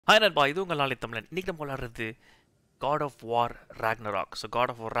Hi நண்பா, இது உங்கள் நாளை தமிழன். இன்றைக்கி நம்ம விளாட்றது God of war Ragnarok. So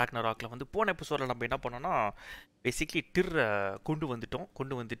God of வார் ராக்னராக்கில் வந்து போன எபிசோடில் நம்ம என்ன பண்ணோன்னா, பேசிக்லி டிர்ரை கொண்டு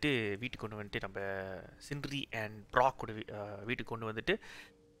வந்துட்டு வீட்டுக்கு கொண்டு வந்துட்டு நம்ம சின்ரி அண்ட் ப்ராக்கோட வீட்டுக்கு கொண்டு வந்துட்டு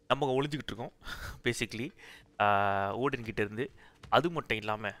நம்ம ஒளிஞ்சிக்கிட்டு இருக்கோம் பேசிக்லி ஓடன்கிட்ட இருந்து. அது மட்டும்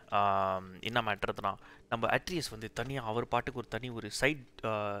இல்லாமல் என்ன மேட்டர்துனா, நம்ம அட்ரியஸ் வந்து தனியாக அவர் பாட்டுக்கு ஒரு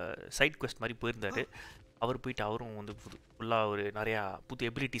சைட் குவெஸ்ட் மாதிரி போயிருந்தார். அவர் போயிட்டு அவரும் வந்து ஃபுல்லாக ஒரு நிறையா புது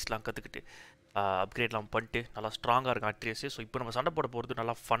எபிலிட்டிஸ்லாம் கற்றுக்கிட்டு அப்கிரேட்லாம் பண்ணிட்டு நல்லா ஸ்ட்ராங்காக இருக்கும் அட்ரியஸு. ஸோ இப்போ நம்ம சண்டை போட போகிறது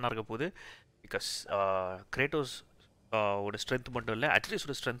நல்லா ஃபன்னாக இருக்க போகுது. பிகாஸ் கிரேட்டோஸ் ஓட ஸ்ட்ரென்த் மட்டும் இல்லை,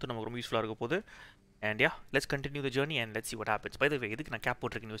 அட்ரியஸோட ஸ்ட்ரென்த்தும் நமக்கு ரொம்ப யூஸ்ஃபுல்லாக இருக்க போகுது. And yeah, let's continue the journey and let's see what happens. By the வே, எதுக்கு நான் கேப்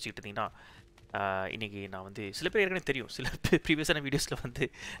போட்டிருக்கேன்னு யோசிச்சுட்டு இருந்தீங்கன்னா, இன்றைக்கி நான் வந்து சில பேர் ஏற்கனவே தெரியும், சில ப்ரீவியஸான வீடியோஸில் வந்து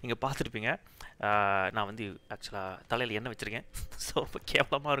நீங்கள் பார்த்துருப்பீங்க. நான் வந்து ஆக்சுவலாக தலையில் எண்ணெய் வச்சுருக்கேன். ஸோ ரொம்ப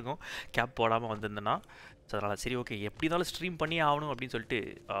கேவலமாக இருக்கும் கேப் போடாமல் வந்திருந்தேன்னா. ஸோ அதனால் சரி, ஓகே, எப்படி இருந்தாலும் ஸ்ட்ரீம் பண்ணி ஆகணும் அப்படின்னு சொல்லிட்டு,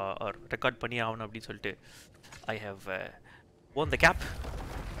 ரெக்கார்ட் பண்ணி ஆகணும் அப்படின்னு சொல்லிட்டு, I have own the gap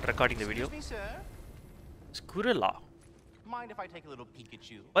recording the video. ஸ்குரலா? Mind if I take a little peek at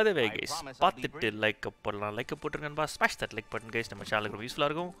you? By the way, guys, பார்த்துட்டு லைக் போடலாம். Like போட்டுருங்கன்பா. Smash that like button guys. நம்ம சேனலுக்கு ரொம்ப யூஸ்ஃபுல்லாக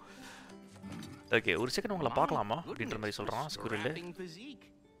இருக்கும். ஓகே, ஒரு செகண்ட் உங்களை பார்க்கலாமா அப்படின்ற மாதிரி சொல்கிறான் squirrel.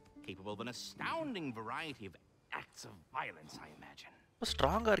 Capable of an astounding variety of acts of violence, I imagine.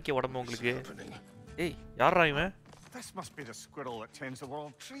 ஸ்ட்ராங்காக இருக்கே உடம்பு உங்களுக்கு. ஏய், யாரா இவன்? This must be the squirrel that tends the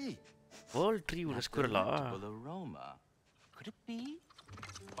world tree. World tree உள்ள ஸ்குரலா? Aroma. Could it be?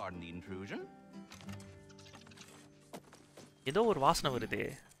 Pardon the intrusion. ஏதோ ஒரு வாசனை வருதே.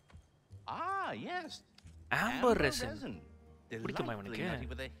 Ah, yes. Amber resin. பிடிக்குமா இவனுக்கு?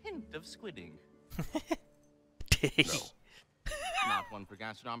 With a hint of squidding. டேய். Not one for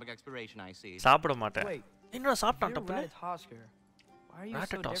gastronomic exploration, I see. சாப்பிட மாட்டேன். என்னடா சாப்பிட்டான் டப்பு? Why are you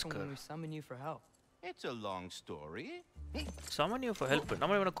so different when we summon you for help? It's a long story. Summon you for help.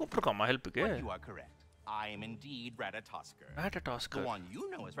 நம்ம இவனை கூப்பிட்டுருக்கோமா ஹெல்ப்புக்கு? You are correct. I am indeed Ratatosker. Ratatosker. The one you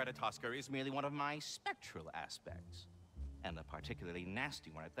know as Ratatosker is merely one of my spectral aspects. And a particularly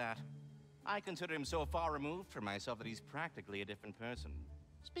nasty one at that. I consider him so far removed from myself that he's practically a different person.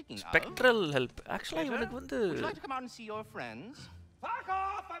 Speaking spectral help. Actually, இவனுக்கு வந்து would you like to come out and see your friends? Fuck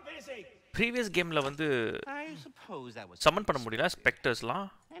off, I'm busy. Previous gameல வந்து I suppose that was summon பண்ண முடியல ஸ்பெக்டர்ஸ்லாம்.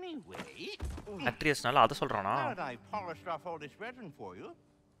 Anyway, அட்ரியஸ்னால அத சொல்றானா? Now that I've polished off all this veteran for you,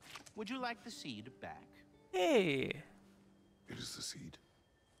 would you like the seed back? Hey. It is the seed.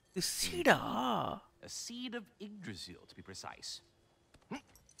 The seed? A seed of Yggdrasil, to be precise.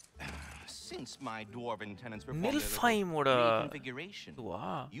 Since my dwarven tenants performed Nilfheim reconfiguration,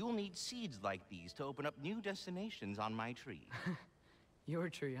 wow. You'll need seeds like these to open up new destinations on my tree. Your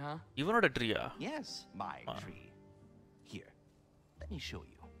tree, huh? இவனோட ட்ரீயா? Yes, my tree. Here, let me show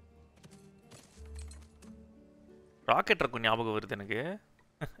you. Rocket இருக்கும் ஞாபகம் வருது எனக்கு.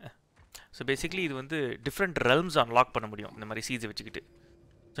 So basically இது வந்து different ரெல்ம்ஸ் unlock பண்ண முடியும் இந்த மாதிரி சீட்ஸை வச்சுக்கிட்டு.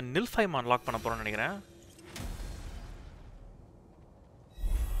 ஸோ நில்ஃபைம் அன்லாக் பண்ண போகிறோம்னு நினைக்கிறேன்.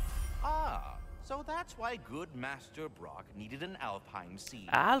 So that's why good Master Brock needed an Alfheim seed.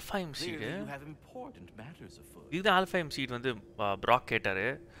 Alfheim seed? Clearly you have important matters afoot. இது Alfheim seed வந்து Brock கேட்டாரு.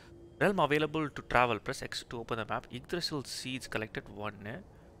 Realm available to travel. Press X to open the map. Yggdrasil seeds collected 1.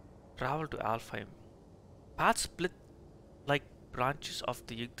 Travel to Alfheim. Paths split like branches of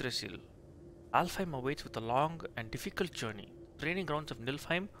the Yggdrasil. Alfheim awaits with a long and difficult journey. Training grounds of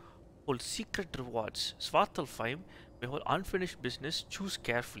Nilfheim hold secret rewards. Svartalfheim may hold unfinished business. Choose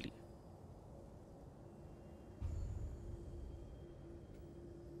carefully.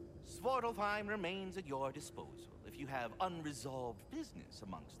 Svartalfheim remains at your disposal if you have unresolved business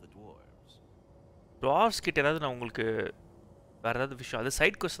amongst the dwarves. Dwarves கிட்ட ஏதாவது நான் உங்களுக்கு வேற ஏதாவது விஷயம் அது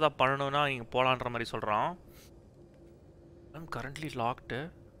side quest தான் பண்ணனும்னா நீங்க போலாம்ன்ற மாதிரி சொல்றான். I'm currently locked.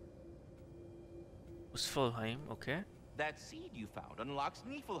 Niflheim, okay. That seed you found unlocks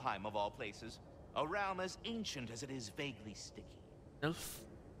Niflheim of all places, a realm as ancient as it is vaguely sticky.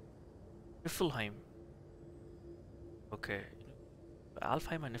 Niflheim. Okay.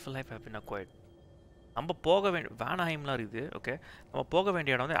 Alfheim and Niflheim have been acquired. நம்ம போக வேண்டிய வானஹைம்லாம் இருக்குது. Okay, நம்ம போக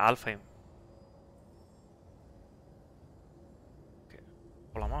வேண்டிய இடம் வந்து ஆல்ஃபைம். Okay,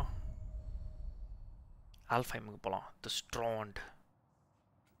 போலாமா? ஆல்ஃபைமுக்கு போகலாம். தி ஸ்ட்ராண்ட்.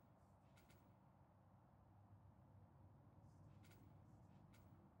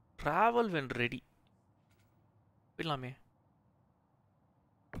 Travel when ready. போயிடலாமே.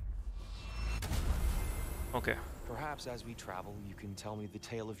 Okay. Perhaps as we travel, you can tell me the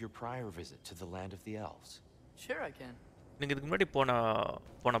tale of your prior visit to the land of the elves. Sure, I can. நீங்க இதுக்கு முன்னாடி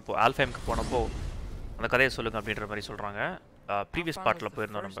போனப்போ ஆல்ஃபைம்க்கு போனப்போ அந்த கதையை சொல்லுங்க அப்படின்ற மாதிரி சொல்றாங்க. ப்ரீவியஸ் பார்ட்ல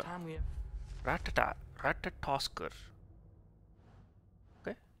போயிருந்தோம் நம்ம. Ratatosker.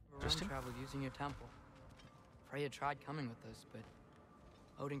 Okay. interesting. traveled using your temple. Freya tried coming with us, but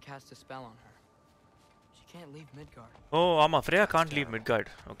Odin cast a spell on her. She can't leave Midgard. Oh, ஆமா Freya can't leave Midgard.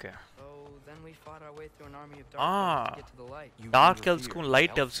 Okay. So then we fought our way through an army of dark elves to get to the light. Dark elves-க்கும்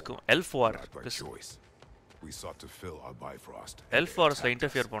light elves-க்கும் elf war. Not by choice. We sought to fill our Bifrost. Elf wars-ல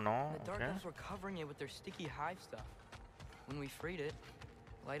interfere பண்ணோம். The dark Okay. elves were covering it with their sticky hive stuff. When we freed it,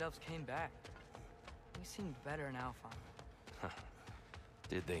 light elves came back. We seemed better in Alfheim.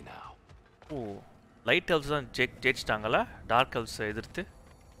 Did they now? Oh, light elves தான் ஜெயிச்சிட்டாங்கல dark elves எதிர்த்து.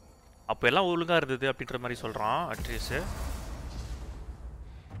 அப்ப எல்லாம் ஒழுங்கா இருந்தது அப்படின்ற மாதிரி சொல்றான் அட்ரீஸ்.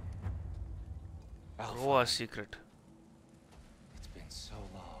 Groa's secret. It's been so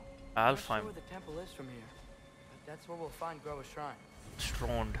long. I'm not sure Alfheim. where the temple is from here, but that's where we'll find Groa's shrine.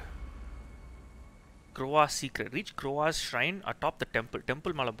 Stroned. Groa's secret. Reach Groa's shrine atop the temple.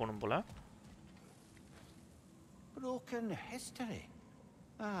 Temple மேல போணும் போல. Broken history.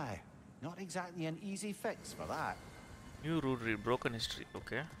 Aye, not exactly an easy fix for that. New rule read. Broken history.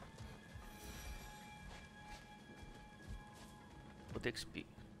 Okay. With XP.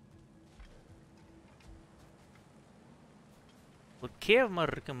 ஒரு cave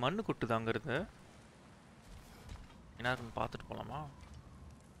மாதிரி இருக்கு மண்ணு கொட்டுது அங்க இருந்து. என்ன இருக்குன்னு பார்த்துட்டு போலாமா?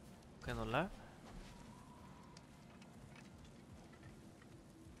 ஓகே இல்ல.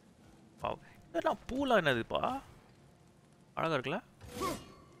 வாவ். இதெல்லாம் பூலா என்னதுப்பா? அழகா இருக்குல்ல?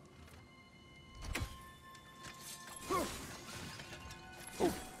 ஓ,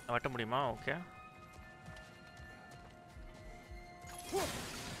 நான் வெட்ட முடியுமா? Okay.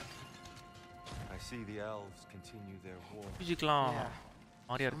 I see the elves continue their war. பியூஜிக்கலாம் Yeah.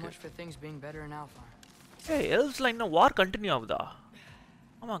 மாறியா So இருக்கு. much for things being better in Alfheim. ஏய் எல்ஃப்ஸ்லாம் இன்னும் வார் கண்டினியூ ஆகுதா?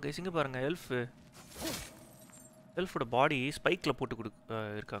 ஆமா கைஸ் இங்க பாருங்க எல்ஃபோட பாடி ஸ்பைக்ல போட்டு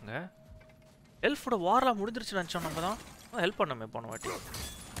இருக்காங்க. எல்ஃபோட வார்லாம் முடிஞ்சிருச்சு நினைச்சோம் நம்ம தான். ஹெல்ப் பண்ணமே போன வாட்டி.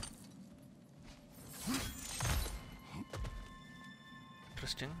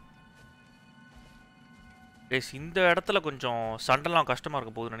 இன்ட்ரெஸ்டிங். கைஸ் இந்த இடத்துல கொஞ்சம் சண்டைலாம் கஷ்டமா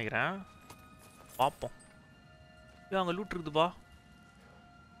இருக்க போகுதுன்னு நினைக்கிறேன். பாப்போம். அங்க லூட் இருக்குதுப்பா.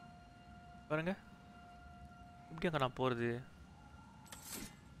 பாருங்க. எப்படி அங்க நான் போறது?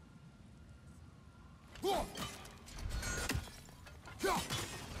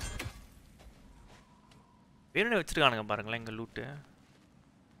 வேணும்னே வச்சிருக்கானுங்க பாருங்களேன் இங்க லூட்டு.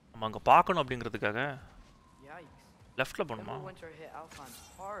 நம்ம அங்க பார்க்கணும் அப்படிங்கிறதுக்காக. Yikes. லெஃப்ட்ல போணுமா? Winter hit Alfheim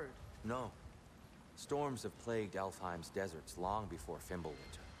hard. No. Storms have plagued Alfheim's deserts long before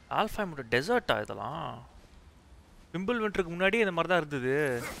Fimbulwinter. ஆல்ஃபைமோட டெசர்ட்டா இதெல்லாம்? விம்பிள்வின்டருக்கு முன்னாடி இந்த மாதிரி தான் இருந்தது.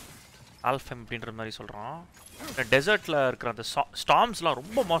 ஆல்ஃபைம் அப்படின்ற மாதிரி சொல்றான். டெசர்ட்ல இருக்கிற அந்த ஸ்டார்ம்ஸ்லாம்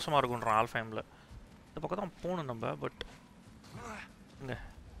ரொம்ப மோசமா இருக்கும்ன்றான் ஆல்ஃபைம்ல. இந்த பக்கம் தான் போகணும் நம்ம. பட் இங்க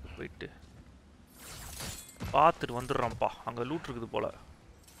போயிட்டு பார்த்துட்டு வந்துடுறோம்ப்பா. அங்கே லூட் இருக்குது போல.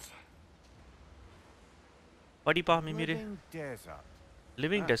 படிப்பா மிமிரு.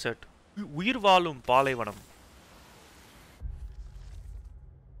 Living dessert. உயிர் வாழும் பாலைவனம்.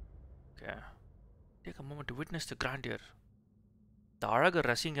 Okay. Take a moment to witness the grandeur. The அழகை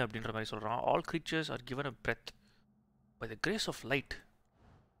ரசிங்க அப்படின்ற மாதிரி சொல்றான். All creatures are given a breath by the grace of light.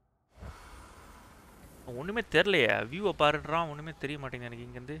 ஒண்ணுமே தெரியலையே. வியூவை பாருன்றான். ஒண்ணுமே தெரிய மாட்டேங்குது எனக்கு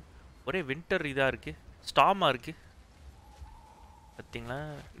இங்கேருந்து. ஒரே வின்டர் இதா இருக்கு. ஸ்டாமா இருக்கு. பார்த்தீங்களா?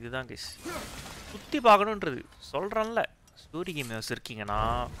 இதுதான் கைஸ். சுற்றி பார்க்கணுன்றது சொல்கிறேன்ல. ஸ்டோரி கேமர்ஸ் இருக்கீங்கன்னா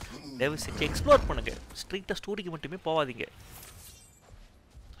தயவு செஞ்சு எக்ஸ்ப்ளோர் பண்ணுங்க. ஸ்ட்ரீட்டாக ஸ்டோரிக்கு மட்டுமே போகாதீங்க.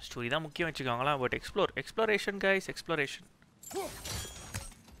 ஸ்டோரி தான் முக்கியம் வச்சுக்கோங்களா. But exploration guys, exploration.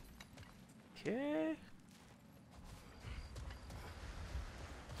 Okay.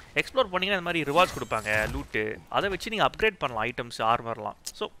 Explore பண்ணிங்கன்னா இந்த மாதிரி ரிவார்ட்ஸ் கொடுப்பாங்க லூட்டு. அதை வச்சு நீங்கள் அப்கிரேட் பண்ணலாம் ஐட்டம்ஸ், ஆர்மர்லாம்.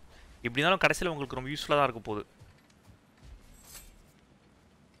 ஸோ இப்படி இருந்தாலும் கடைசியில் உங்களுக்கு ரொம்ப யூஸ்ஃபுல்லாக தான் இருக்க போகுது.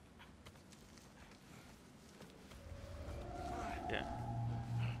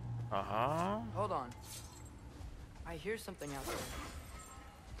 ஆஹா. Hold on. I hear something out there.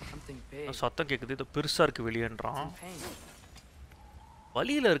 Something big. சத்தம் கேட்குது. இது பெருசாக இருக்குது வெளியேன்றான்.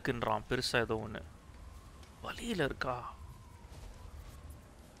 வலியில் இருக்குன்றான். பெருசாக ஏதோ ஒன்று வலியில் இருக்கா?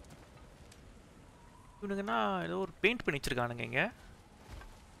 இவனுங்கன்னா ஏதோ ஒரு பெயிண்ட் பண்ணி வச்சிருக்கானுங்க இங்கே.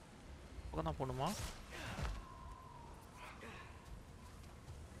 பக்கம் தான் போகணுமா?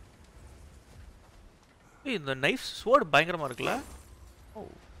 இந்த நைஃப் ஸ்வோர்டு பயங்கரமாக இருக்குல்ல. ஓ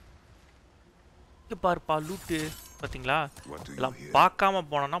இங்கே பாருப்பா லூட்டு. பார்த்தீங்களா? எல்லாம் பார்க்காம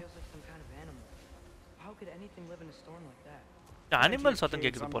போனோன்னா அனிமல் சத்தம்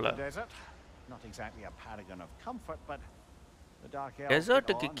கேட்குது போல.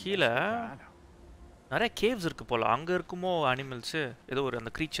 டெசர்ட்டுக்கு கீழே நிறைய கேவ்ஸ் இருக்கு போல. அங்கே இருக்குமோ அனிமல்ஸு, ஏதோ ஒரு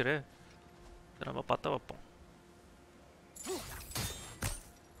அந்த க்ரீச்சரு. இதை நம்ம பார்த்தா வைப்போம்.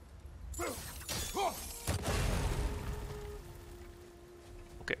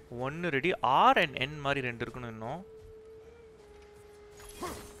 1 ரெடி. R and N மாதிரி ரெண்டு இருக்கணும் இன்னும்.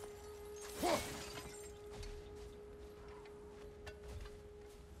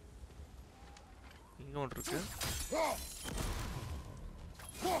 இங்க ஒன்று இருக்கு.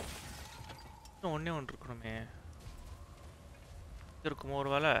 இன்னும் ஒண்ணே ஒன்று இருக்கணுமே. இருக்குமோ ஒரு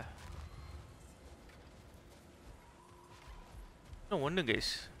வேலை. இன்னும் ஒன்று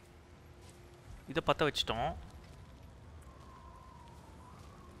கைஸ். இதை பற்ற வச்சிட்டோம்.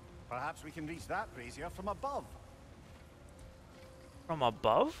 Perhaps we can reach that brazier from above. From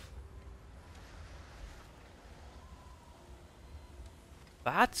above?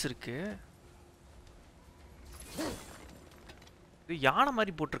 Bats இருக்கு. இது யானை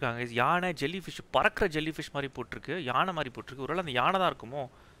மாதிரி போட்டிருக்காங்க. யானை ஜெல்லிஃபிஷ், பறக்கிற ஜெல்லிஃபிஷ் மாதிரி போட்டிருக்கு. யானை மாதிரி போட்டிருக்கு. ஒருவேளை அந்த யானை தான் இருக்குமோ?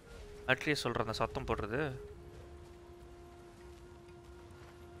 அட்லீஸ்ட் சொல்கிறேன் அந்த சத்தம் போடுறது.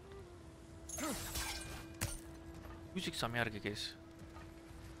 மியூசிக் செம்மையாக இருக்குது கேஸ்.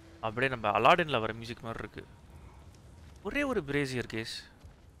 அப்படியே நம்ம அலாடினில் வர மியூசிக் மாதிரி இருக்குது. ஒரே ஒரு பிரேசியர் கேஸ்.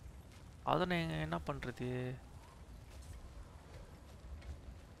 அதை நான் என்ன பண்ணுறது?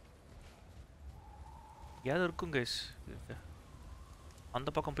 ஏதாவது இருக்கும் கேஸ். அந்த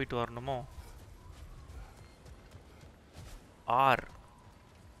பக்கம் போயிட்டு வரணுமோ? R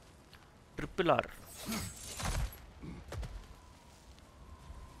triple R.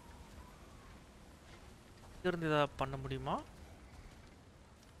 இருந்து ஏதாவது பண்ண முடியுமா?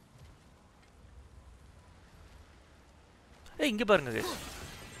 இங்கே பாருங்க கேஸ்,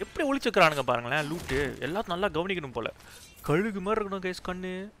 எப்படி ஒளிச்சுக்கிறானுங்க பாருங்களேன். லூட்டு எல்லாத்தையும் நல்லா கவனிக்கணும் போல. கழுகு மாதிரி இருக்கணும் கேஸ்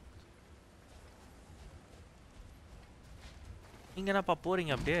கண்ணு. நீங்க என்னப்பா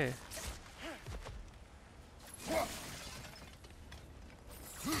போறீங்க அப்படியே?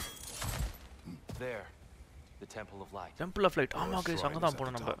 There, the Temple of Light. Temple of Light. ஆமா கேஸ், அங்கே தான்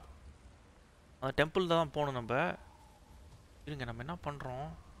போகணும் நம்ம. அந்த டெம்பிள் தான் போகணும் நம்ம. இருங்க, நம்ம என்ன பண்றோம்?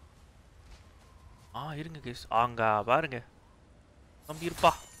 இருங்க கேஸ், அங்க பாருங்க தம்பி இருப்பா.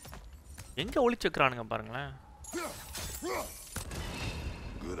 எங்க ஒளிச்சுக்கிறானுங்க பாருங்களேன்.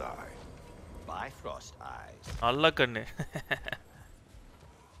 Good eye. Bifrost eyes. நல்ல கண்ணு.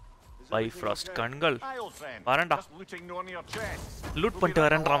 பைஃப்ராஸ்ட் கண்கள். வரேன்டா, லூட் பண்ணிட்டு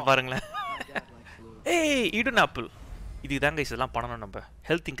வரேன்றான் பாருங்களேன். ஏய், ஈடன் ஆப்பிள். இதுக்கு தான் கைஸ் இதெல்லாம் பண்ணணும் நம்ம.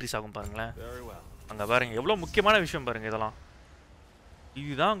 ஹெல்த் இன்க்ரீஸ் ஆகும் பாருங்களேன். அங்கே பாருங்க எவ்வளோ முக்கியமான விஷயம் பாருங்க இதெல்லாம்.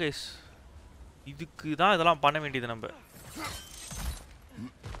 இதுதான் கைஸ், இதுக்கு தான் இதெல்லாம் பண்ண வேண்டியது நம்ம.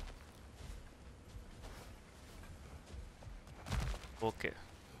 ஓகே,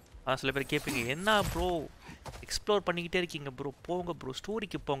 சில பேர் கேட்பீங்க, என்ன ப்ரோ எக்ஸ்ப்ளோர் பண்ணிக்கிட்டே இருக்கீங்க ப்ரோ, போங்க ப்ரோ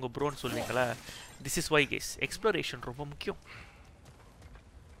ஸ்டோரிக்கு போங்க ப்ரோன்னு சொல்லுவீங்களா? This is why guys, exploration ரொம்ப முக்கியம்.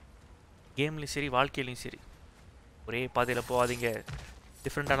 கேம்லேயும் சரி வாழ்க்கையிலையும் சரி. ஒரே பாதையில் போகாதீங்க,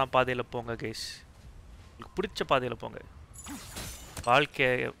 டிஃப்ரெண்ட்டான பாதையில் போங்க கைஸ். உங்களுக்கு பிடிச்ச பாதையில் போங்க.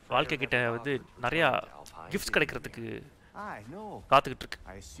 வாழ்க்கை கிட்ட வந்து நிறையா கிஃப்ட்ஸ் கிடைக்கிறதுக்கு காத்துக்கிட்டு இருக்கு.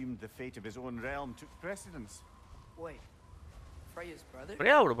 I assumed the fate of his own realm took precedence. Wait, Freya's brother?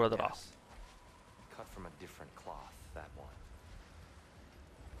 ஃப்ரேயாவோட பிரதரா? Yes. Cut from a different cloth, that one.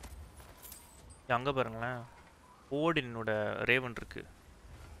 அங்கே பாருங்களேன், ஓடினோட ரேவன் இருக்கு.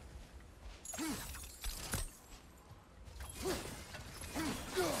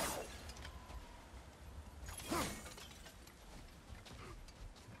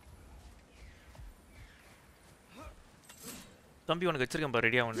 தம்பி உனக்கு வச்சிருக்கேன் பாரு,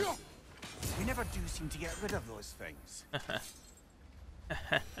 ரெடியா ஒன்று. We never do seem to get rid of those things.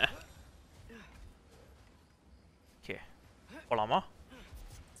 Okay, போலாமா?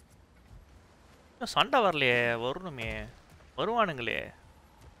 சண்டை வரலையே, வரணுமே, வருவானுங்களே.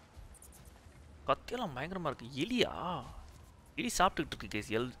 கத்தியெல்லாம் பயங்கரமா இருக்கு. எலியா? எலி சாப்பிட்டுக்கிட்டு இருக்கு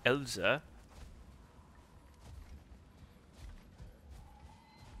case. எல்ஸ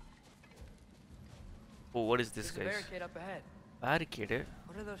Oh, what is this, There's a guys? barricade up ahead. Barricade?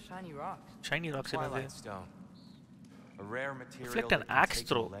 What are those shiny rocks? Shiny rocks in Twilight there. stone. A rare material Reflect an that can axe take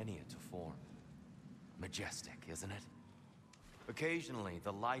throw. millennia to form. Majestic, isn't it? Occasionally,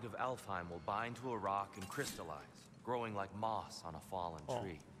 the light of Alfheim will bind to a rock and crystallize, growing like moss on a fallen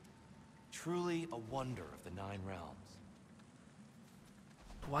tree. Truly a wonder of the Nine Realms.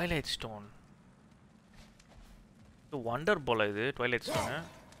 Twilight stone. The wonder போல இது Twilight stone.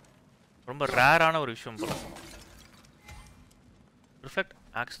 ரொம்ப ரேரான ஒரு விஷயம் போல. Reflect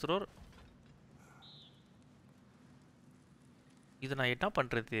axe thrower. இது நான் என்ன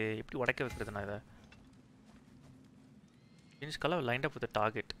பண்றது? எப்படி உடைக்க வைக்கிறது நான் இத? Change color lined up with the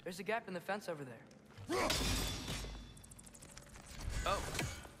target. There's a gap in the fence over there. Oh,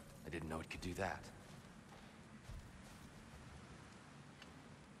 I didn't know it could do that.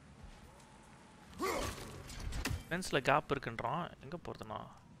 Fenceல gap இருக்குன்றான். எங்க போறதுனா?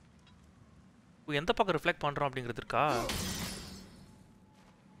 எந்த பக்கம் ரிஃப்ளெக்ட் பண்றோம் அப்படிங்கிறது இருக்கா?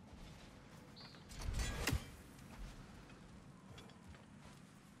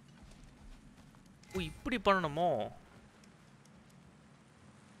 இப்படி பண்ணணுமோ?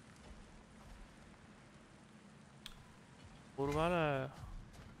 ஒருவேளை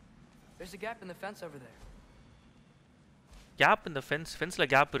There's a gap in the fence over there. Gap இந்த ஃபென்ஸ்ல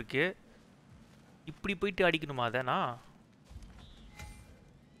கேப் இருக்கு. இப்படி போயிட்டு அடிக்கணுமா அதனா?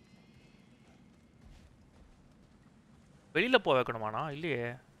 வெளியில போக வைக்கணுமாண்ணா? இல்லையே.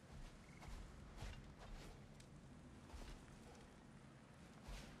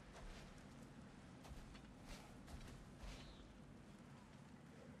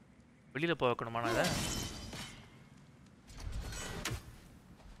 வெளியில போக வைக்கணுமாண்ணா இதை?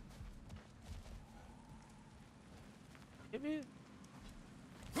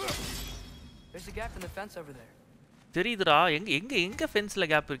 There's a gap in the fence over there. தெரியுதுடா. எங்க எங்க எங்க ஃபென்ஸ்ல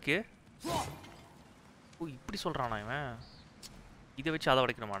கேப் இருக்கு? இப்படி சொல்றானா இவன்? இதை வச்சு அதை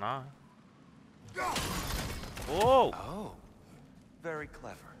உடைக்கணுமாண்ணா? Very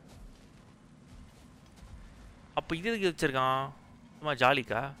clever. அப்ப இது எதுக்கு வச்சிருக்கான்? சும்மா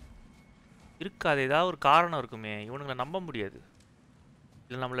ஜாலிக்கா? இருக்காது, ஏதாவது ஒரு காரணம் இருக்குமே. இவனுங்களை நம்ப முடியாது.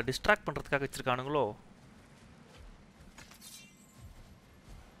 இல்லை நம்மளை டிஸ்ட்ராக்ட் பண்றதுக்காக வச்சிருக்கானுங்களோ?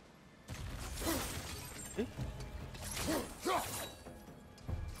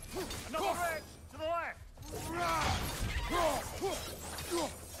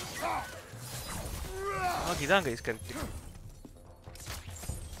 இதான் கைஸ் கரெக்ட்.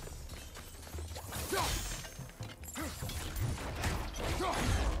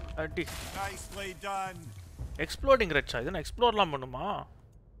 அடி. Nicely done. எக்ஸ்ப்ளோடிங் ரெட்சா? இது நான் எக்ஸ்ப்ளோர்லாம் பண்ணுமா?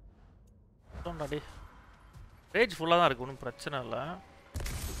 டே ரேஜ் ஃபுல்லாக தான் இருக்கு, ஒன்றும் பிரச்சனை இல்லை.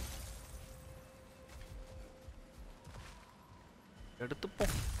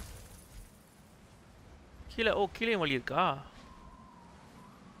 எடுத்துப்போம். கீழே கீழே வழி இருக்கா?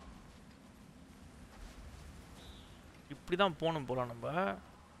 இப்படிதான் போகணும் போல நம்ம.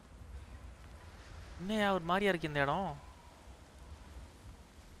 இன்னும் ஒரு மாதிரியா இருக்கு இந்த இடம்.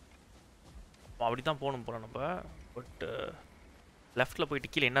 அப்படிதான் போகணும் போல நம்ம. பட் லெஃப்ட்ல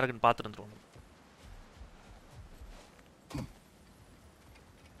போயிட்டு கீழே என்ன இருக்குன்னு பார்த்துட்டு வந்துருவோம்.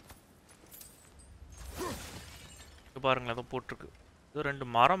 பாருங்களேன், ஏதோ போட்டிருக்கு. ஏதோ 2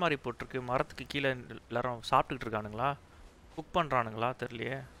 மரம் மாதிரி போட்டிருக்கு. மரத்துக்கு கீழே எல்லாரும் சாப்பிட்டுக்கிட்டு இருக்கானுங்களா? குக் பண்ணுறானுங்களா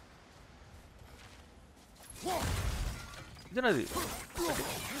தெரியலையே. இது என்னது?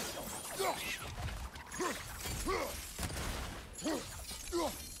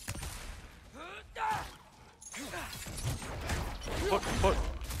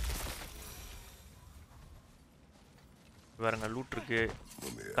 பாருங்க, லூட் இருக்கு,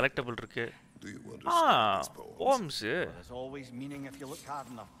 கலெக்டபிள் இருக்கு. Poems. There's always meaning if you look hard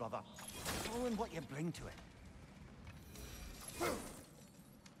enough, brother. All in what you bring to it.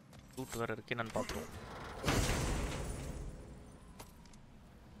 Loot வேற இருக்கு, நான் பாத்துறோம்.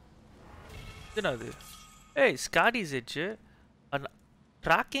 என்னது? ஏய், Scotty's edge. An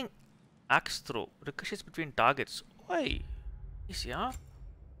tracking axe throw ricochets between targets. Oi. Is ya?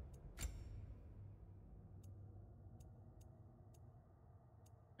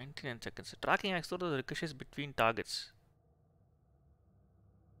 seconds. Tracking axe throw ricochets between targets.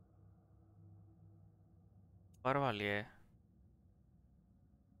 பரவாயில்லையே.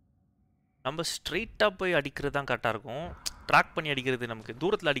 நம்ம ஸ்ட்ரெயிட்டாக போய் அடிக்கிறது தான் கரெக்டாக இருக்கும். ட்ராக் பண்ணி அடிக்கிறது, நமக்கு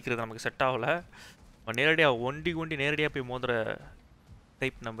தூரத்தில் அடிக்கிறது நமக்கு செட் ஆகலை. நேரடியாக ஒண்டி நேரடியாக போய் மோதுற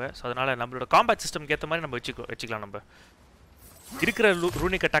டைப் நம்ம. ஸோ அதனால் நம்மளோட காம்பேட் சிஸ்டம்க்கு ஏற்ற மாதிரி நம்ம வச்சுக்கலாம். நம்ம இருக்கிற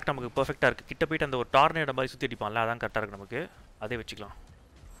ரூனிக் அட்டாக் நமக்கு பர்ஃபெக்டாக இருக்குது. கிட்ட போயிட்டு அந்த ஒரு டார்னேடோ மாதிரி சுற்றி அடிப்பான்ல, அதான் கரெக்டாக இருக்குது நமக்கு. அதே வச்சுக்கலாம்.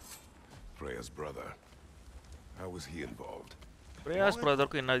 Freya's brother. How was he involved? Freya's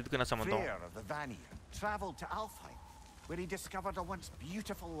brotherக்கு இதுக்கு என்ன சம்பந்தம்? Freyr of the Vanir traveled to Alfheim, where he discovered a once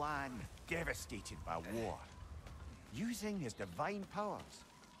beautiful land devastated by war. Using his divine powers,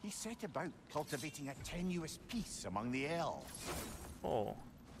 he set about cultivating a tenuous peace among the elves. Oh.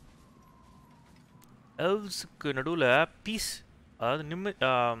 Elves-க்கு நடுவுல piece, அதாவது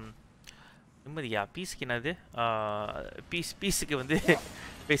நிம்மதியா? பீஸ்க்கு என்னது? பீஸுக்கு வந்து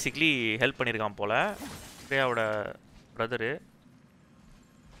basically help பண்ணியிருக்கான் போல ஃப்ரேயாவோட brother.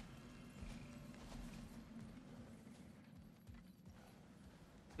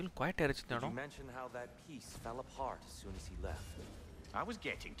 Quite a rich. Did you mention how that piece fell apart as soon as he left? I was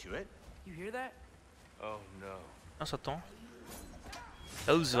getting to it. You hear that? Oh no. என்ன சத்தம்?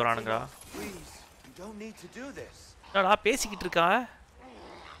 Elves வரானுங்க. Please, you don't need to do this. என்னடா பேசிக்கிட்டு இருக்கா?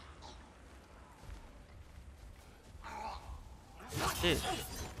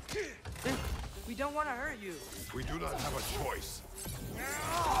 We don't want to hurt you. We do not have a choice.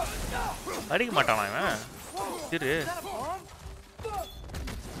 அடிக்க மாட்டானா இவன் இரு Is that a bomb?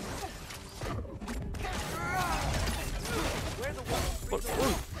 Where the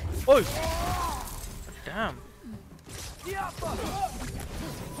wolf? ஓய் damn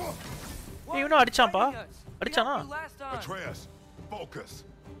இவனும் அடிச்சான்ப்பா அடிச்சானா Atreus, focus.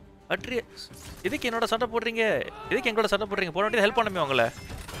 அட்ரியஸ் எதுக்கு என்னோட சண்டை போடுறீங்க எதுக்கு எங்களோட சண்டை போடுறீங்க போன வாட்டி ஹெல்ப் பண்ணுமே உங்களை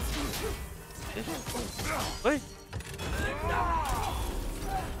ஓய்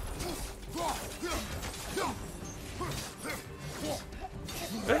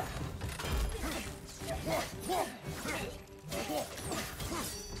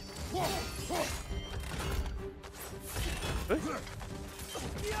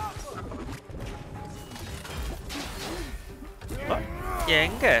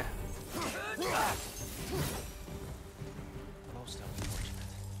எங்க Most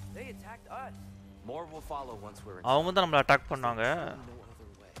unfortunate. They attacked us. More will follow once we're in. அவங்க தான் நம்மள அட்டாக் பண்ணாங்க No other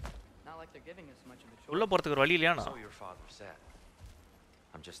way. Not like they're giving us much of a choice. உள்ள போறதுக்கு ஒரு வழி இல்லையானா So your father said.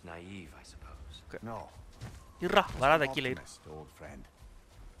 I'm just naive, I suppose. No. இருடா வராத கீழே இரு Optimist, old friend.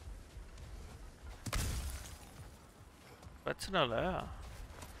 பிரச்சனை இல்லை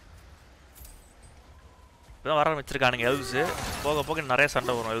இப்போதான் வர ஆரம்பிச்சிருக்கானுங்க எல்வ்ஸு போக போக நிறைய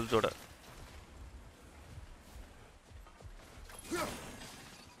சண்டை வரும் எல்வ்ஸோட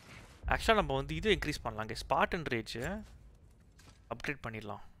ஆக்சுவலாக நம்ம வந்து இது இன்க்ரீஸ் பண்ணலாங்க ஸ்பாட் அண்ட் ரேஜ் அப்கிரேட்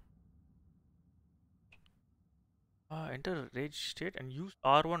பண்ணிடலாம் enter rage state and use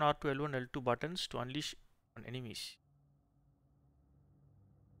R1, R2, L1, L2 buttons to unleash on enemies.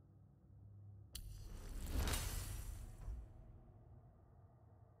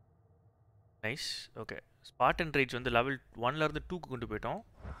 Nice. Okay. Spartan Rage வந்து level 1ல இருந்து 2க்கு கொண்டு போய்ட்டோம்.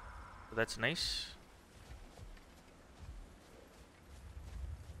 So that's nice.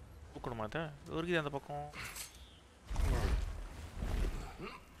 தூக்கணுமா அத? ஒருகிது அந்த பக்கம்.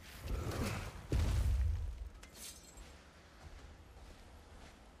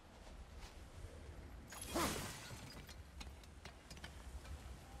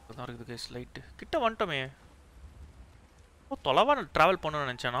 அதான் இருக்குது guys லைட். கிட்ட வந்துட்டோமே. ஓ தொலைவா டிராவல் பண்ணனும்னு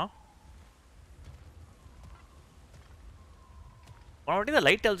நினைச்சேனா? ஆல்ரெடி the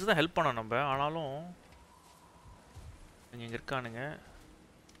light elves தான் ஹெல்ப் பண்ணோம் நம்ம ஆனாலும் இங்க இருக்கானுங்க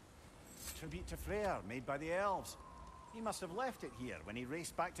Tribute to Freyr, made by the elves. He must have left it here when he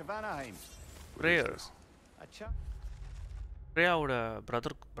raced back to Vanaheim. Freyr. A chap Freyaவோட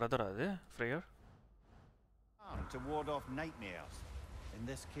brother அது Freyr. to ward off nightmares. In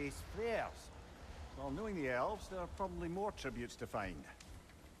this case, Freyr's. Well, knowing the elves, there are probably more tributes to find.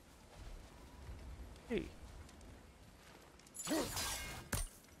 Hey.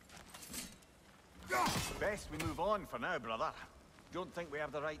 Best we move on for now, brother. Don't think we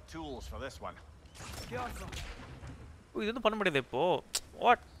have the right tools for this one. ஓ இது பண்ண முடியாது இப்போ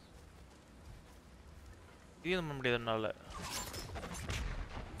what இது பண்ண முடியாது என்னால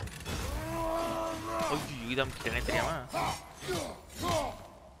ஐயோ இதம் கிட்டனே தெரியாம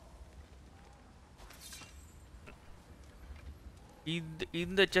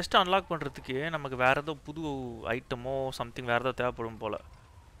இந்த செஸ்ட் அன்லாக் பண்றதுக்கு நமக்கு வேற ஏதோ புது ஐட்டமோ சம்திங் வேற ஏதோ தேவைப்படும் போல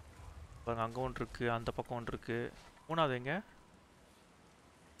பாருங்க அங்க ஒன்று இருக்கு அந்த பக்கம் ஒன்று இருக்கு மூணாவது எங்க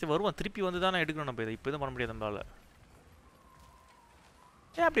சரி வருவான் திருப்பி வந்து தானே எடுக்கணும் நம்ம இதை இப்போ எதுவும் பண்ண முடியாது நம்மளால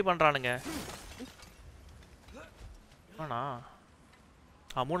ஏன் அப்படி பண்றானுங்க ஆனா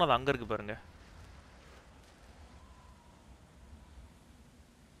மூணாவது அங்க இருக்கு பாருங்க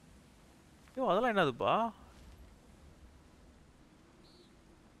ஐயோ அதெல்லாம் என்னதுப்பா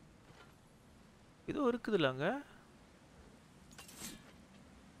இதோ இருக்குதுல்ல அங்க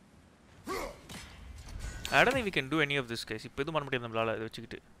I don't think we can do any of this guys இப்போ எதுவும் பண்ண முடியாது நம்மளால இதை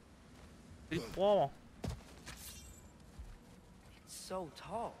வச்சுக்கிட்டு சரி போவோம் It's so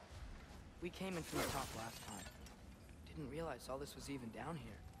tall. We came in from the top last time. Didn't realize all this was even down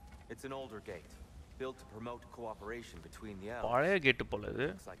here. It's an older gate, built to promote cooperation between the elves. பழைய கேட் போல இது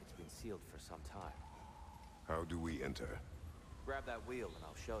Looks like it's been sealed for some time. How do we enter? Grab that wheel and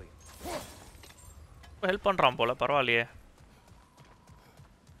I'll show you. Help பண்றான் போல பரவாயில்லையே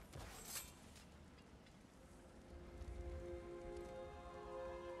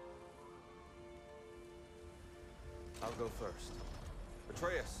I'll go first.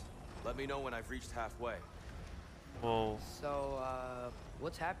 Atreus, let me know when I've reached halfway. O So,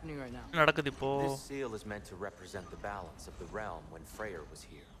 what's happening right now? என்ன நடக்குது இப்போ This seal is meant to represent the balance of the realm when Freyr was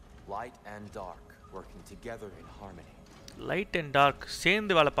here. Light and dark working together in harmony. Light and dark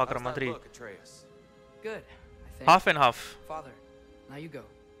சேர்ந்து வேலை பார்க்குற How's that மாதிரி look, Atreus? Good, I think. half and half Father, now you go.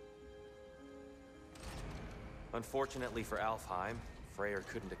 Unfortunately for Alfheim, Freyr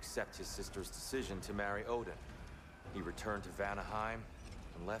couldn't accept his sister's decision to marry Odin. He returned to Vanaheim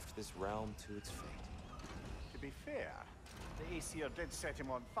and left this realm to its fate. To be fair, the Aesir did set him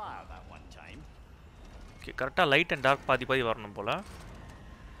on fire that one time. Okay, correct. Light and dark பாதி பாதி வரணும் போல.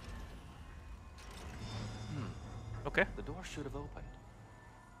 Okay. The door should have opened.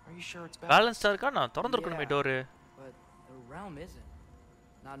 Are you sure it's balanced? Balanced இருக்கா? நான் திறந்திருக்கணுமே door. But the realm isn't.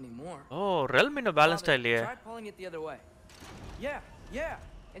 Not anymore. Oh, realm இன்னும் balanced இல்லையே. Try pulling it the other way. Yeah.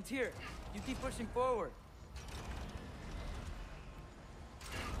 And here, you keep pushing forward.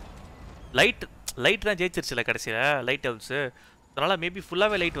 Light தான் ஜெயிச்சிருச்சுல கடைசில light house. அதனால maybe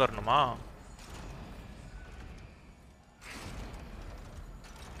ஃபுல்லாவே light வரணுமா?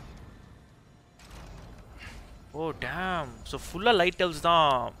 ஓ dam. So ஃபுல்லாக லைட் ஹவுஸ் தான்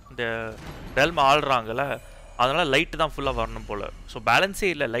இந்த ரெல்ம் ஆள்றாங்கல்ல, அதனால லைட் தான் ஃபுல்லாக வரணும் போல. ஸோ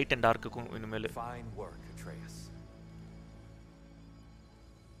பேலன்ஸே இல்லை லைட் அண்ட் டார்க்குக்கும் இனிமேல்.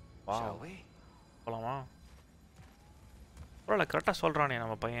 போகலாமா? பரவாயில்ல, கரெக்டாக சொல்கிறானே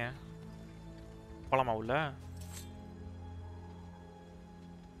நம்ம பையன். போகலாமா உள்ள?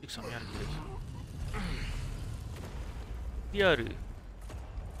 செம்மையாக இருக்குது. யாரு?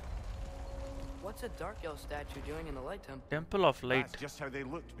 What's a dark elf statue doing in the light temple? Temple of Light. That's just how they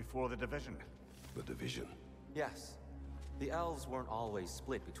looked before the division. The division? Yes. The elves weren't always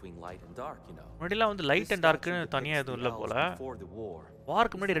split between light and dark, you know. முன்னாடிலாம் வந்து light and டார்க்னு தனியாக எதுவும் இல்லை போல.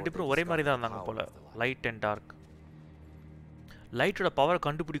 வார்க்கு முன்னாடி ரெண்டு பேரும் ஒரே மாதிரி தான் இருந்தாங்க போல. Light and dark. லைட்டோட பவரை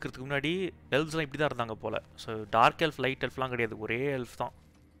கண்டுபிடிக்கிறதுக்கு முன்னாடி எல்ஃப்ஸ்லாம் இப்படி தான் இருந்தாங்க போல. ஸோ டார்க் எல்ஃப் லைட் எல்ஃப்லாம் கிடையாது, ஒரே எல்ஃப் தான்.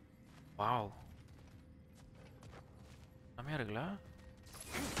 வாவ், செம்மையாக இருக்குல்ல?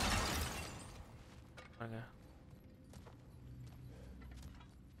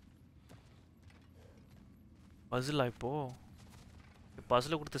 பசிலா இப்போ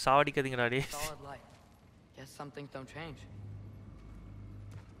பசில கொடுத்து சாவடிக்காதீங்கடா.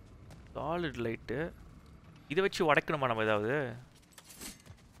 சாலிட் லைட்டு இதை வச்சு உடைக்கணுமா நம்ம ஏதாவது?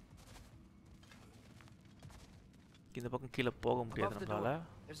 இந்த பக்கம் கீழே போக முடியாது நம்மளால.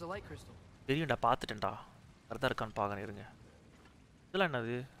 தெரியும்டா, பார்த்துட்டேன்டா. கரெக்டாக இருக்கான்னு பார்க்கறேன், இருங்க. இதெல்லாம்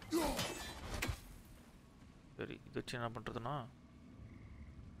என்னது? சரி, இது வச்சு என்ன பண்ணுறதுன்னா,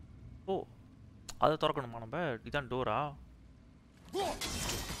 ஓ அதை திறக்கணுமா நம்ம? இதான் Dora?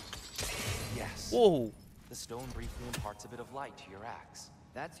 O, the stone briefly imparts a bit of light to your axe.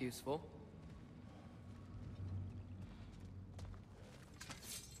 That's useful.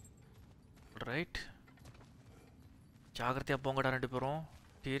 Right, ஜாகிரதையா போங்கடா ரெண்டு பேரும்.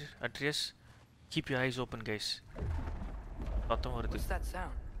 Deer அட்ரியஸ், keep your eyes open guys. சத்தம் வருது. What's that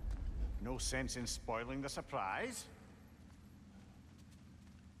sound? No sense in spoiling the surprise.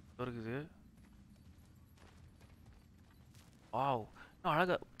 இருக்குது. Wow,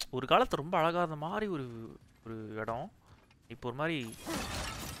 அழகா, ஒரு காலத்துல ரொம்ப அழகா இருந்த மாதிரி ஒரு ஒரு இடம் இப்போ ஒரு மாதிரி.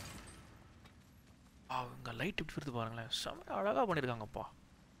 இங்கே லைட் இப்படி வருது பாருங்களேன், செம்ம அழகாக பண்ணியிருக்காங்கப்பா.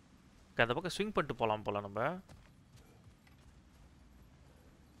 அந்த பக்கம் ஸ்விங் பண்ணிட்டு போகலாம் போல நம்ம.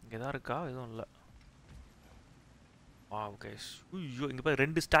 இங்கே தான் இருக்கா? எதுவும் இல்லை. வாவ் கைஸ், ஐயோ இங்கே பாரு,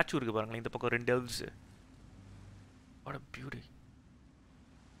 ரெண்டு ஸ்டாச்சு இருக்குது பாருங்களேன். இந்த பக்கம் ரெண்டு elves. What a beauty.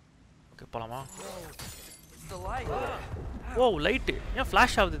 Okay, போகலாமா? ஓ, லைட்டு ஏன்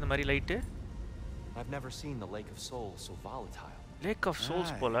ஃப்ளாஷ் ஆகுது இந்த மாதிரி light? I've never seen the Lake of Souls so volatile. Lake of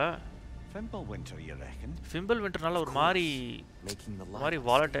Souls போல. Fimbulwinter, you reckon? Fimbulwinterனால ஒரு மாதிரி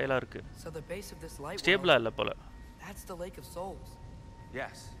வாலடைலா இருக்கு. ஸ்டேபிளா இல்ல போல. That's the Lake of Souls.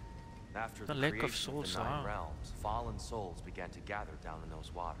 Yes. After the Lake of creation of the nine realms, fallen souls began to gather down in those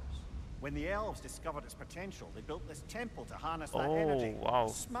waters. When the elves discovered its potential, they built this temple to harness that energy. Wow.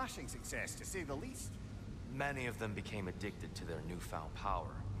 Smashing success, to say the least. Many of them became addicted to their newfound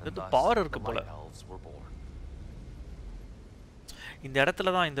power, and the thus power the இருக்கு போல. light elves were born. இந்த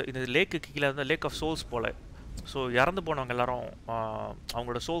இடத்துல தான் இந்த லேக்கு கீழே இருந்த lack of souls போல. So இறந்து போனவங்க எல்லாரும்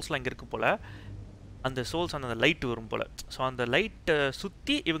அவங்களோட சோல்ஸ்லாம் இங்கே இருக்கு போல. அந்த சோல்ஸ் அந்த லைட் வரும் போல். ஸோ அந்த லைட்டை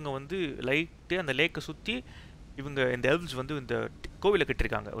சுற்றி இவங்க வந்து லைட்டு அந்த லேக்கை சுற்றி இவங்க இந்த எல்வ்ஸ் வந்து இந்த கோவிலை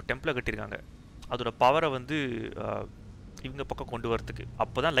கட்டியிருக்காங்க, ஒரு டெம்பிளை கட்டியிருக்காங்க. அதோட பவரை வந்து இவங்க பக்கம் கொண்டு வரதுக்கு.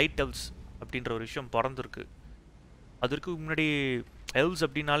 அப்போ தான் லைட் எல்வ்ஸ் அப்படின்ற ஒரு விஷயம் பிறந்திருக்கு. அதற்கு முன்னாடி எல்வ்ஸ்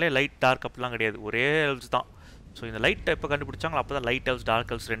அப்படின்னாலே லைட் டார்க் அப்படிலாம் கிடையாது, ஒரே எல்வ்ஸ் தான். ஸோ இந்த லைட்டை எப்போ கண்டுபிடிச்சாங்களோ அப்போ தான் லைட் எல்வ்ஸ்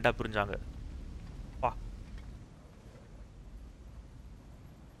டார்க் எல்வ்ஸ் ரெண்டாக பிரிஞ்சாங்க. பா,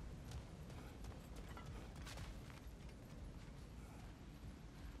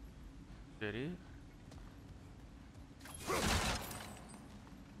 சரி.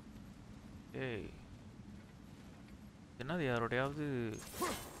 ஏய், என்னது யாரோடையாவது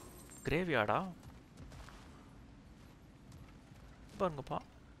கிரேவியாடா? பாருங்கப்பா,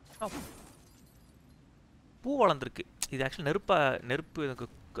 பூ வளர்ந்துருக்கு. இது ஆக்சுவலி நெருப்பு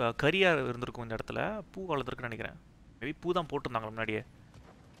கரியாக இருந்திருக்கும் இந்த இடத்துல. பூ வளர்த்துருக்குன்னு நினைக்கிறேன். மேபி பூ தான் போட்டிருந்தாங்க முன்னாடியே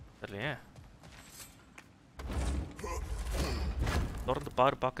தெரியலையே. திறந்து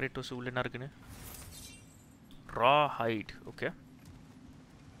பாரு பார்க்குறேட்டோஸ் உள்ள என்ன இருக்குன்னு. ரா ஹைட். ஓகே.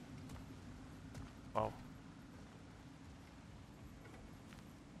 வாவ்.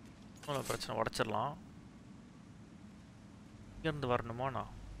 ஒன்றும் பிரச்சனை, உடச்சிடலாம். இங்கேருந்து வரணுமா?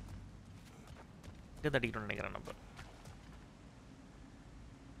 நான் இங்கே அடிக்கணும்னு நினைக்கிறேன் நம்ம.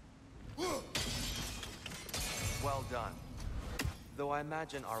 Well done. Though I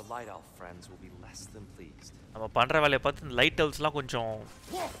imagine our light elf friends will be less than pleased. நம்ம பண்ற வேலையை பார்த்து இந்த லைட் எல்ஃப்ஸ்லாம் கொஞ்சம்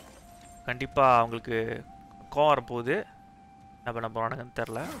கண்டிப்பா அவங்களுக்கு கோவம் வரப்போகுது. என்ன பண்ண போறானுங்கன்னு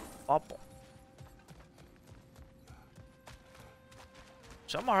தெரியல, பார்ப்போம்.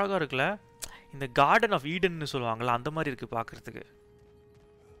 செம்ம அழகா இருக்குல்ல, இந்த கார்டன் ஆஃப் ஈடன்னு சொல்லுவாங்கல்ல அந்த மாதிரி இருக்கு பார்க்கறதுக்கு.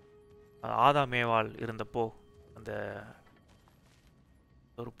 ஆதாமேவாள் இருந்தப்போ அந்த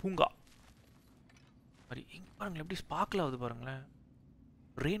ஒரு பூங்கா மாதிரி. இங்கே பாருங்களேன் எப்படி ஸ்பார்க்கில் ஆகுது பாருங்களேன்,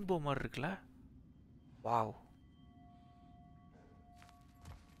 ரெயின்போ மாதிரி இருக்குல்ல. வாவ்,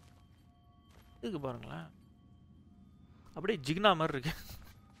 இதுக்கு பாருங்களேன் அப்படியே ஜிக்னா மாதிரி இருக்கு.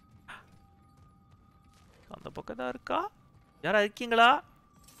 அந்த பக்கம் தான் இருக்கா? யாரா இருக்கீங்களா?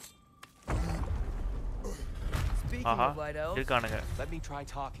 ஆஹா இருக்கானுங்க.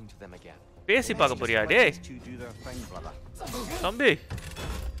 பேசி பார்க்க போறியா? டே தம்பி,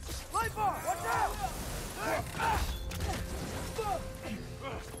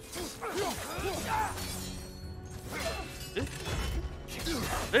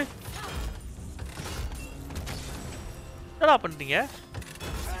 என்னடா பண்றீங்க?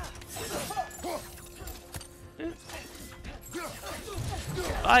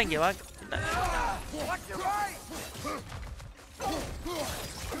 வா இங்க வா.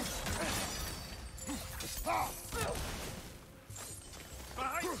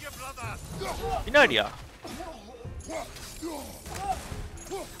 பின்னாடியா?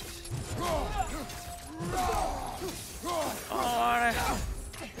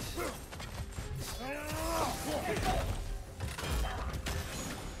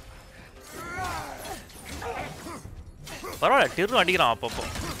 பரவாயில்ல, டெரு அடிக்கிறான் அப்பப்போ.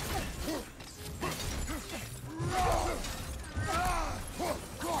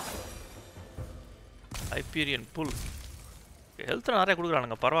 ஹைப்பீரியன் புல் ஹெல்த் நிறைய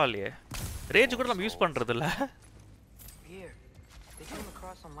கொடுக்குறானுங்க, பரவாயில்லையே. ரேஜ் கூட நம்ம யூஸ் பண்றது இல்ல,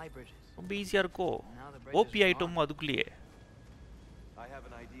 ரொம்ப ஈஸியா இருக்கோ. ஓபி ஐட்டம் அதுக்குள்ளேயே.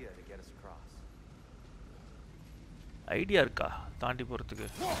 ஐடியா இருக்கா தாண்டி போறதுக்கு?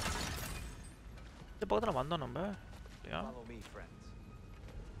 இந்த பக்கத்துல வந்தோம் நம்ம.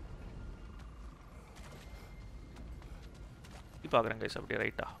 பாக்குறேன் கைஸ், அப்படியே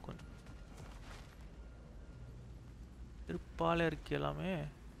ரைட்டா கொஞ்சம் இருப்பால இருக்கு எல்லாமே.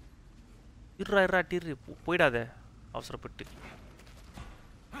 இருறா டீரு போயிடாத அவசரப்பட்டு.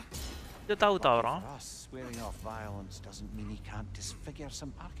 இது தாவு தாவறான்.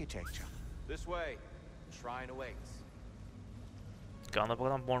 அந்த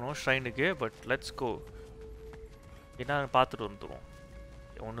பக்கம் தான் போகணும் ஷ்ரைனுக்கு. But let's go. என்ன பார்த்துட்டு வந்துடுவோம்.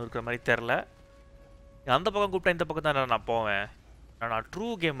 ஒன்றும் இருக்கிற மாதிரி தெரில. அந்த பக்கம் கூப்பிட்டா இந்த பக்கம் தான் நான் போவேன். நான் ட்ரூ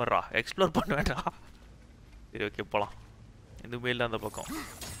கேமரா, எக்ஸ்ப்ளோர் பண்ணுவேன்டா. சரி ஓகே போகலாம். எதுவுமே இல்லை அந்த பக்கம்.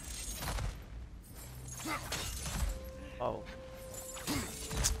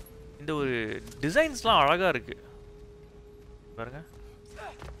 இந்த ஒரு டிசைன்ஸ்லாம் அழகாக இருக்கு பாருங்க.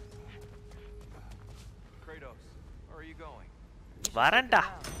 வரேன்டா.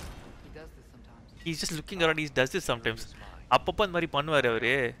 He's just looking around. He does this sometimes. அப்பப்போ இந்த மாதிரி பண்ணுவார்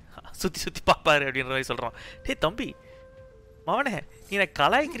அவரு, சுற்றி சுற்றி பார்ப்பாரு அப்படின்ற மாதிரி சொல்கிறான். டே தம்பி மவனே, நீ எனக்கு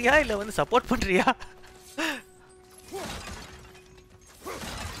கலாய்க்கிறியா இல்லை வந்து சப்போர்ட் பண்ணுறியா?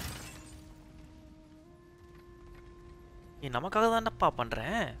 நீ நமக்காக தானப்பா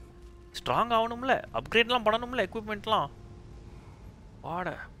பண்ணுறேன். ஸ்ட்ராங் ஆகணும்ல, அப்கிரேட்லாம் பண்ணணும்ல, எக்யூப்மெண்ட்லாம் வாட.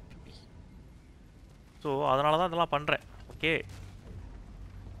 ஸோ அதனால தான் இதெல்லாம் பண்ணுறேன். ஓகே,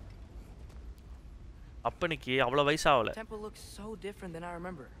 அப்பனுக்கு அவ்வளோ வயசாகல. Temple looks so different than I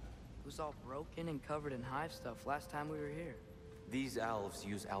remember. It was all broken and covered in hive stuff last time we were here. These elves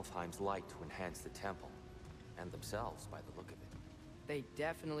use Alfheim's light to enhance the temple and themselves by the look of it. They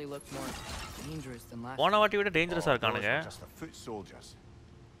definitely look more dangerous than last. போன வாட்டி விட டேஞ்சரஸா இருக்கானுங்க.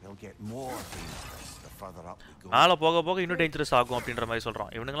 They'll get more dangerous the further up we go. நாள போக போக இன்னும் dangerous ஆகும் அப்படின்ற மாதிரி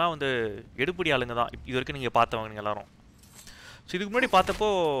சொல்றான். இவனுங்கலாம் வந்து எடுபடி ஆளுங்க தான். இது வரைக்கும் நீங்க பார்த்தவங்க நீங்க எல்லாரும். ஸோ இதுக்கு முன்னாடி பார்த்தப்போ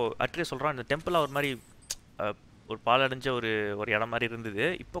அட்ரே சொல்கிறான், இந்த டெம்பிளாக ஒரு மாதிரி ஒரு பாலடைஞ்ச ஒரு இடம் மாதிரி இருந்தது.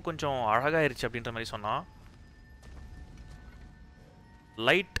 இப்போ கொஞ்சம் அழகாயிருச்சு அப்படின்ற மாதிரி சொன்னான்.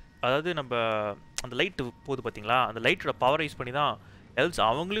 லைட், அதாவது நம்ம அந்த லைட்டு போகுது பார்த்தீங்களா, அந்த லைட்டோட பவரை யூஸ் பண்ணி தான் எல்ஸ்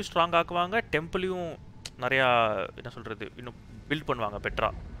அவங்களையும் ஸ்ட்ராங் ஆக்குவாங்க, டெம்பிளையும் நிறையா என்ன சொல்கிறது இன்னும் பில்ட் பண்ணுவாங்க பெட்டரா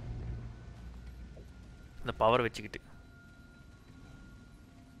இந்த பவரை வச்சுக்கிட்டு.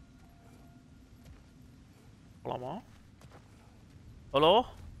 போலாமா? ஹலோ,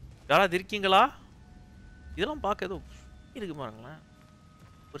 யாராவது இருக்கீங்களா? இதெல்லாம் பார்க்க ஏதோ இருக்கு பாருங்களேன்.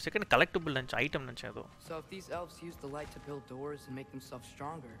 ஒரு செகண்ட் கலெக்டபிள் நினச்சேன், ஐட்டம் நினச்சேன் ஏதோ. So if these elves use the light to build doors and make themselves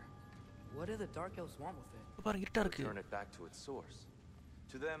stronger, what do the dark elves want with it? பாருங்க இருட்டா இருக்கு. Turn it back to its source.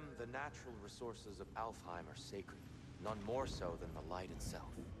 To them, the natural resources of Alfheim are sacred, none more so than the light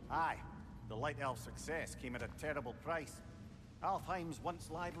itself. Aye, the light elf success came at a terrible price. Alfheim's once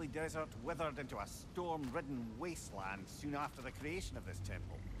lively desert withered into a storm-ridden wasteland soon after the creation of this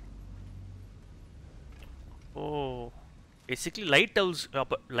temple. Oh, basically light elves.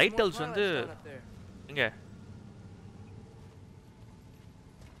 Light elves வந்து எங்க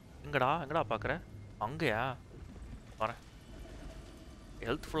எங்கடா பார்க்குற? அங்கேயா? வரேன்.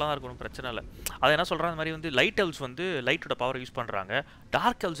 ஹெல்த்ஃபுல்லாக தான் இருக்கணும், பிரச்சனை இல்லை. அதை என்ன சொல்கிறாங்க, அந்த மாதிரி வந்து லைட் எல்ஸ் வந்து லைட்டோட பவரை யூஸ் பண்ணுறாங்க.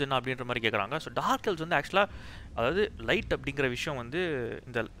 டார்க் எல்ஸ் என்ன அப்படின்ற மாதிரி கேட்குறாங்க. ஸோ டார்க் எல்ஸ் வந்து ஆக்சுவலாக அதாவது லைட் அப்படிங்கிற விஷயம் வந்து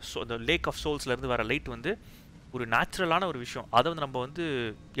இந்த லேக் ஆஃப் சோல்ஸ்லேருந்து வர லைட் வந்து ஒரு நேச்சுரலான ஒரு விஷயம். அதை வந்து நம்ம வந்து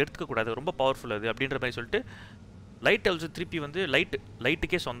எடுத்துக்கக்கூடாது, ரொம்ப பவர்ஃபுல் அது அப்படின்ற மாதிரி சொல்லிட்டு லைட் எல்ஸ் திருப்பி வந்து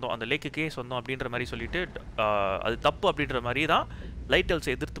லைட்டுக்கே சொந்தம், அந்த லேக்குக்கே சொந்தம் அப்படின்ற மாதிரி சொல்லிட்டு அது தப்பு அப்படின்ற மாதிரி தான் லைட்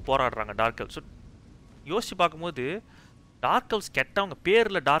எல்ஸை எதிர்த்து போராடுறாங்க டார்க் எல்ஸ். ஸோ யோசிச்சு பார்க்கும்போது டார்க் எல்ஸ் கெட்டவங்க,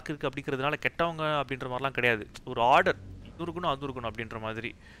 பேரில் டார்க் இருக்குது அப்படிங்கிறதுனால கெட்டவங்க அப்படின்ற மாதிரிலாம் கிடையாது. ஒரு ஆர்டர், இது இருக்கணும் அது இருக்கணும் அப்படின்ற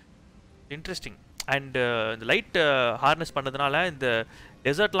மாதிரி. இன்ட்ரெஸ்டிங். அண்டு இந்த லைட் ஹார்னஸ் பண்ணதுனால இந்த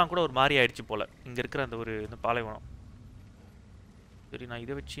டெசர்ட்லாம் கூட ஒரு மாதிரி ஆயிடுச்சு போல் இங்கே இருக்கிற அந்த ஒரு இந்த பாலைவனம். சரி, நான்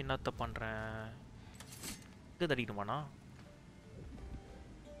இதை வச்சு என்னத்த பண்ணுறேன்? இதை தடிக்கணுமாண்ணா?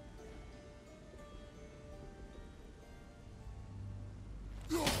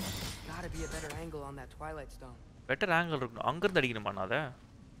 Gotta be a better angle on that twilight stone. Better angle இருக்கணும். அங்கேருந்து அடிக்கணுமாண்ணா? அதை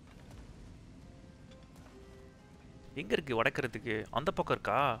எங்கே இருக்குது உடைக்கிறதுக்கு? அந்த பக்கம்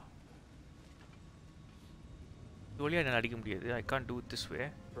இருக்கா? இது வழியாக என்ன அடிக்க முடியாது. I can't do this way.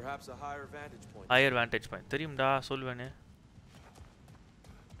 Higher vantage point தெரியும்டா, சொல்லுவேன்னு.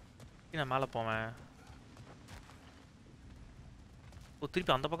 நான் மேலே போவேன். ஓ,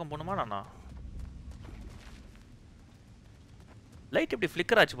 திருப்பி அந்த பக்கம் போகணுமா நானா? லைட் எப்படி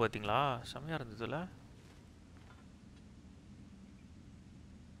ஃப்ளிக்கர் ஆச்சு பார்த்தீங்களா? செம்மையாக இருந்ததுல.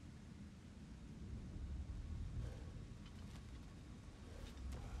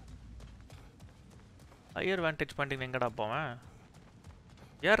 ஹையர் vantage பாயிண்ட் எங்கடா போவேன்?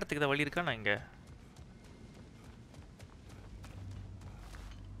 ஏறத்துக்கு தான் வழி இருக்கா? நான் இங்கே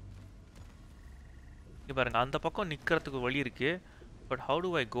பாருங்க, அந்த பக்கம் நிற்கிறதுக்கு வழி இருக்கு. பட் ஹவு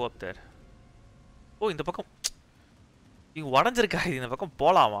டு ஐ கோ அப் தேர்? ஓ, இந்த பக்கம் இங்கே உடஞ்சிருக்கா? இது இந்த பக்கம்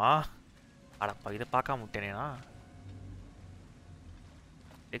போகலாமா? அடப்பா, இதை பார்க்காம விட்டேனேண்ணா.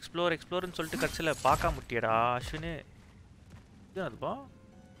 எக்ஸ்ப்ளோர்னு சொல்லிட்டு கட்சியில் பார்க்காம விட்டியடா அஸ்வினு. இது அதுப்பா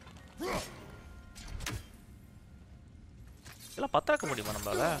இதெல்லாம் பத்தாக்க முடியுமா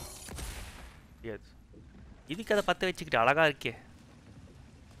நம்மளால? எஸ், இதுக்கு அதை பற்ற வச்சுக்கிட்டு அழகா இருக்கே.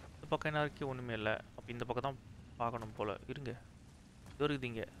 இந்த பக்கம் என்ன இருக்கே? ஒன்றுமே இல்லை. அப்போ இந்த பக்கம் தான் பார்க்கணும் போல. இருங்க, இது இருக்குது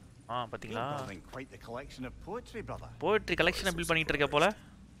இங்கே. பார்த்தீங்களா? போய்ட்ரி கலெக்ஷனை பில்ட் பண்ணிட்டு இருக்க போல.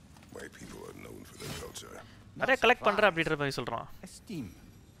 நிறைய கலெக்ட் பண்ணுறேன் அப்படின்ற மாதிரி சொல்கிறான்.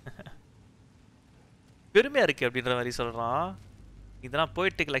 பெருமையாக இருக்குது அப்படின்ற மாதிரி சொல்கிறான். இதெல்லாம்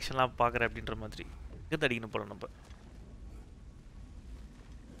போய்ட்ரி கலெக்ஷன்லாம் பார்க்குறேன் அப்படின்ற மாதிரி. இருந்து அடிக்கணும் போல நம்ம.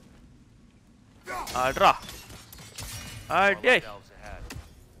 Adra.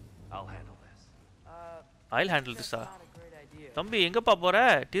 I'll handle this. தம்பி எங்கப்பா போற?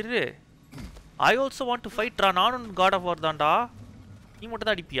 டிரு. I also want to fight. நானும் God of War தான்டா. நீ மட்டும்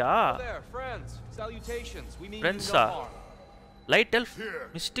தான் அடிப்பியா? Friends. Light elf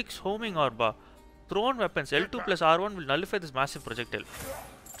mystics homing orb. Thrown weapons L2 plus R1 will nullify this massive projectile.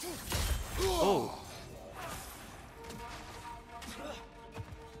 Oh.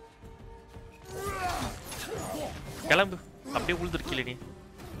 கிளம்பு, அப்படியே உழுதுருக்கீல நீ.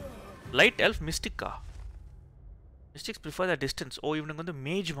 Light எல்ஃப் மிஸ்டிக்கா? Mystics prefer the distance. ஓ, இவனுக்கு வந்து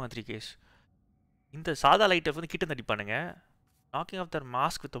மேஜ் மாதிரி கேஸ். இந்த சாதா லைட் எல்ஃப் வந்து கிட்ட நடிப்பானுங்க. Knocking of Dhar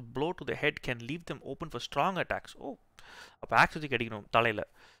mask with a flow to the head can leave them open for strong attacks. ஓ, அப்போ ஆக்ஸ் வச்சு அடிக்கணும் தலையில்.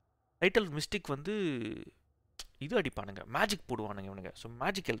 லைட் எல்ஃப் மிஸ்டிக் வந்து இது அடிப்பானுங்க, மேஜிக் போடுவானுங்க இவனுங்க. ஸோ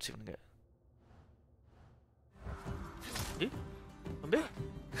மேஜிக் எல்ஃப்ஸ் இவனுங்க. தம்பி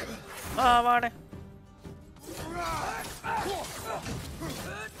வாடே.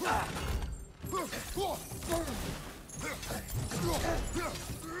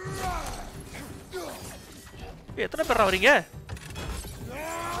 எத்தனை பேரா வரீங்க?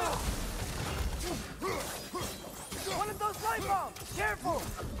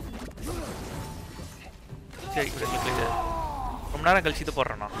 சரி ரொம்ப நேரம் கழிச்சு இது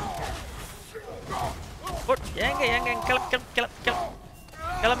போடுறேண்ணா. ஏங்க ஏங்க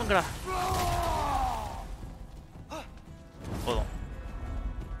கிளம்புங்கடா. போதும்.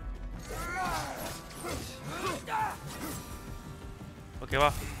 ஓகேவா?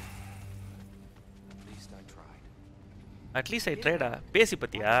 At least I ட்ரைடா. பேசி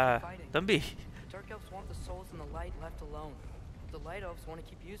பத்தியா தம்பி? Dark elves want the souls in the light left alone. The light elves want to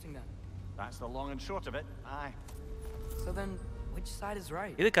keep using them. That's the long and short of it. Aye. So then, which side is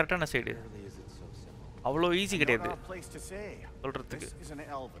right? இது கரெக்டான side. அவ்வளோ easy கிடையாது சொல்றதுக்கு. This is an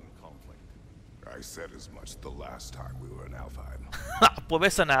elven conflict. I said as much the last time we were in Alfheim. அப்போவே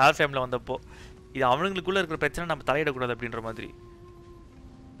சொன்ன ஆல்ஃபேம்ல வந்தப்போ இது அவனுங்களுக்குள்ள இருக்கிற பிரச்சனை நம்ம தலையிடக்கூடாது அப்படின்ற மாதிரி.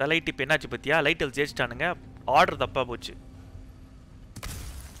 தலையிட்டு இப்போ என்னாச்சு பத்தியா? Light else ஜெயிச்சிட்டானுங்க. ஆர்டர் தப்பா போச்சு.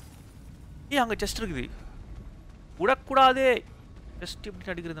 அங்கே செஸ்ட் இருக்குது. விடக்கூடாது. செஸ்ட்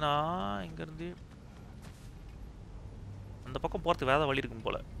எப்படி அடிக்கிறதுனா இங்கேருந்து அந்த பக்கம் போகிறதுக்கு வேறு வழி இருக்கும்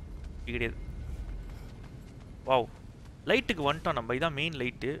போல். கிடையாது. வாவ், லைட்டுக்கு வந்துட்டோம் நம்ம. இதான் மெயின்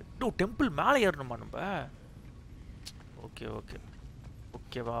லைட்டு. டெம்பிள் மேலே ஏறணுமா நம்ம? ஓகே ஓகே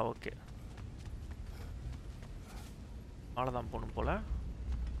ஓகேவா? ஓகே, மேலே தான் போகணும் போல்.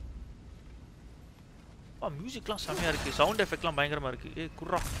 மியூசிக்லாம் செம்மையாக இருக்குது. சவுண்ட் எஃபெக்ட்லாம் பயங்கரமாக இருக்குது. ஏ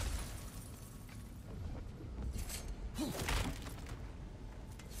குர்ரா.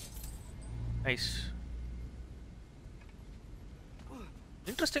 நைஸ்.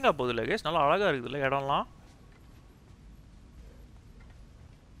 இன்ட்ரெஸ்டிங்காக போகுதுல்ல கேஸ்? நல்லா அழகாக இருக்குதுல்ல இடம்லாம்.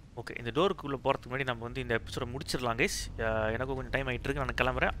 ஓகே, இந்த டோருக்குள்ளே போகிறதுக்கு முன்னாடி நம்ம வந்து இந்த எபிசோட முடிச்சிடலாம் கைஸ். எனக்கும் கொஞ்சம் டைம் ஆகிட்டு இருக்கு. நான்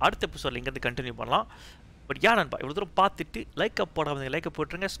கிளம்புறேன். அடுத்த எபிசோடில் இங்கேருந்து கண்டினியூ பண்ணலாம். பட் நண்பா, இவ்வளோ தூரம் பார்த்துட்டு லைக் அப் போடாமல் லைக்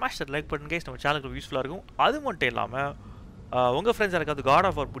போட்டுருங்க. ஸ்மாஷ் தட் லைக் பண்ணுங்க கைஸ். நம்ம சேனலுக்கு யூஸ்ஃபுல்லாக இருக்கும். அது மட்டும் இல்லாமல் உங்கள் ஃப்ரெண்ட்ஸ் யாருக்காவது காட்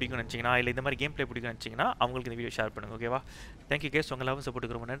ஆஃப் வார் பிடிக்கும்னு நினச்சிங்கன்னா, இல்லை இந்த மாதிரி கேம் பிளே பிடிக்கும்னு நினச்சிங்கன்னா அவங்களுக்கு இந்த வீடியோ ஷேர் பண்ணுங்கள். ஓகேவா? Thank you case. உங்கள் லவ்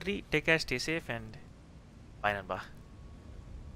சப்போர்ட்டுக்கு ரொம்ப நன்றி. Take care, stay safe and by நண்பா.